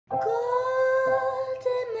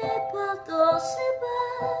Côté mes pardons, c'est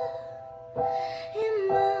bas, il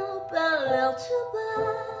me parle tout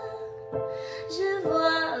bas. Je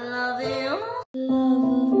vois la vie en love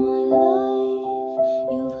of my life.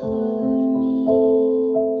 You've hurt me,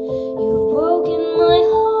 you've broken my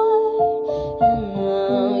heart, and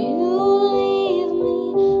now you leave me.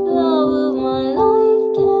 Love of my life,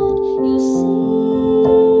 can't you see?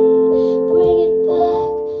 Bring it back,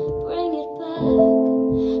 bring it back.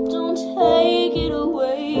 Don't take it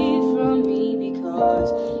away from me, because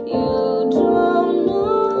you don't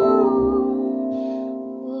know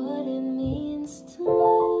what it means to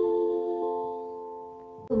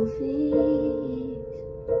me.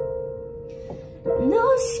 No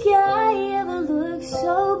sky ever looked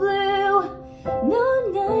so blue. No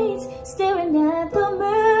nights staring at the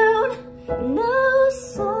moon. No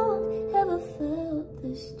song ever felt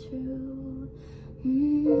this true.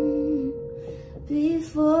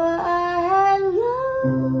 Before I had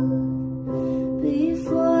love,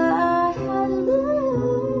 before I had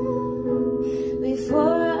love,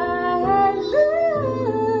 before I had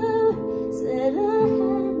love, said I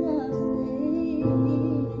had nothing.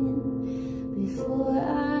 Before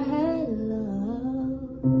I had love.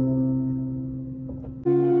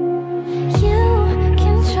 You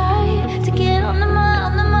can try to get on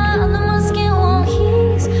my skin while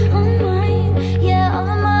he's on mine. Yeah, all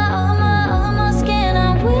of my skin. I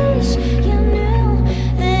wish you knew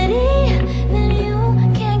that you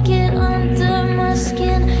can't get under my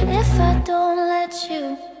skin if I don't let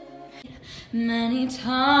you. Many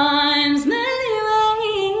times, many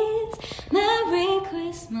ways. Merry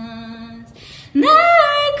Christmas,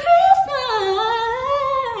 Merry Christmas,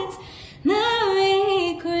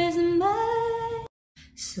 Merry Christmas.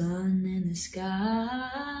 Sun in the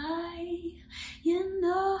sky, you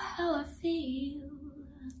know how I feel.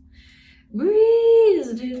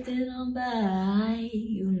 Breeze drifting on by,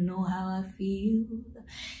 you know how I feel.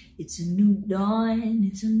 It's a new dawn,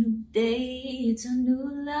 it's a new day, it's a new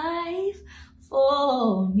life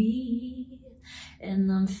for me, and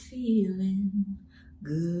I'm feeling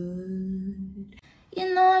good. You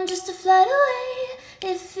know I'm just a flight away.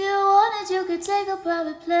 If you wanted, you could take a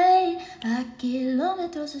private plane. A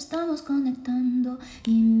kilómetros estamos conectando,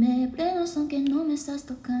 y me frenos aunque no me estás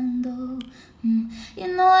tocando. You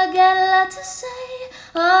know I got a lot to say.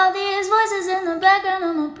 All these voices in the background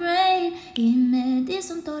of my brain, y me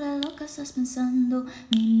dicen todo lo que estás pensando.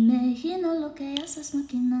 Me imagino lo que ya estás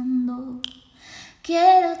maquinando.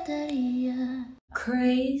 Quiero te diría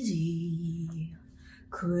crazy,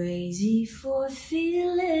 crazy for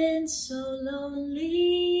feeling so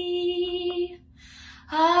lonely.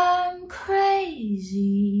 I'm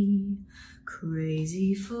crazy,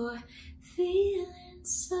 crazy for feeling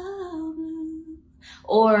so blue.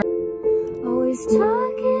 Or always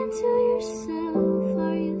talking to yourself,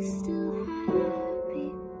 are you still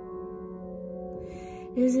happy?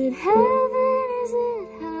 Is it heaven, is it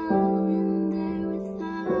hell in there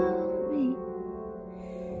without me?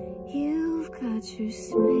 You've got your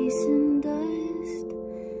space and dust,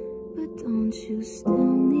 but don't you still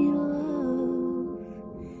need love?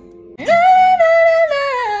 Na na na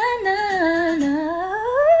na na, I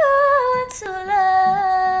want to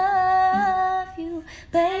love you,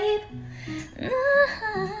 babe. Na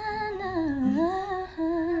na.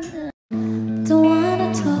 Don't wanna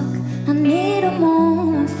talk, I need a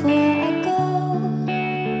moment before I go.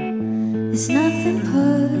 There's nothing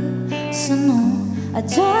personal, I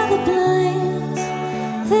draw the blinds.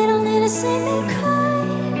 They don't need to see me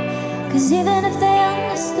cry, 'cause even if they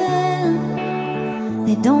understand,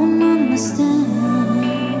 they don't understand.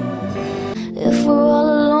 If we're all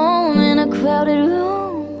alone in a crowded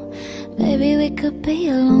room, maybe we could be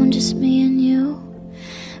alone, just me and you.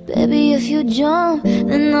 Baby, if you jump,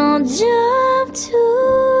 then I'll jump too.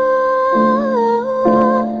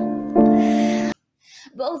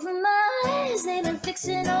 Both of my eyes, they've been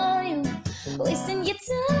fixing on you. Wasting your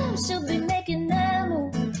time, she'll be making that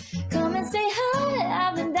move. Come and say hi,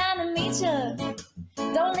 I've been down to meet you.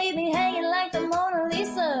 Don't leave me hanging like the Mona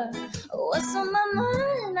Lisa. What's on my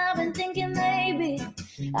mind? I've been thinking maybe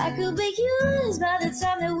I could be yours by the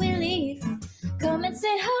time that we leave. Come and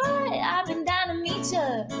say hi, I've been down to meet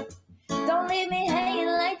you. Don't leave me hanging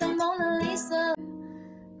like the Mona Lisa.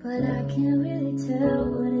 But I can't really tell,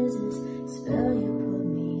 what is this spell you put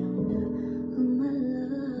me under? Oh my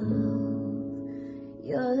love,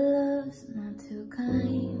 your love's not too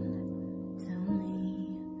kind to me.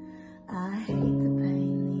 I hate the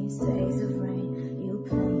pain these days of rain. You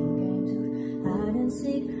playing games of hide and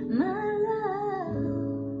seek, my love,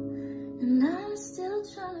 and I'm still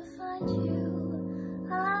trying to find you.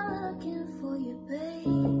 I'm looking for you,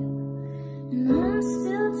 babe.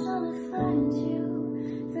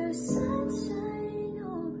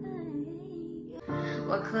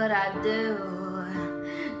 What could I do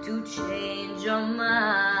to change your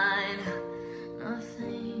mind?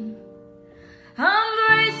 Nothing. I'm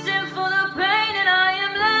bracing for the pain and I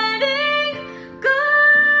am letting go.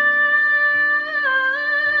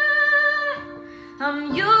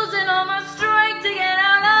 I'm you.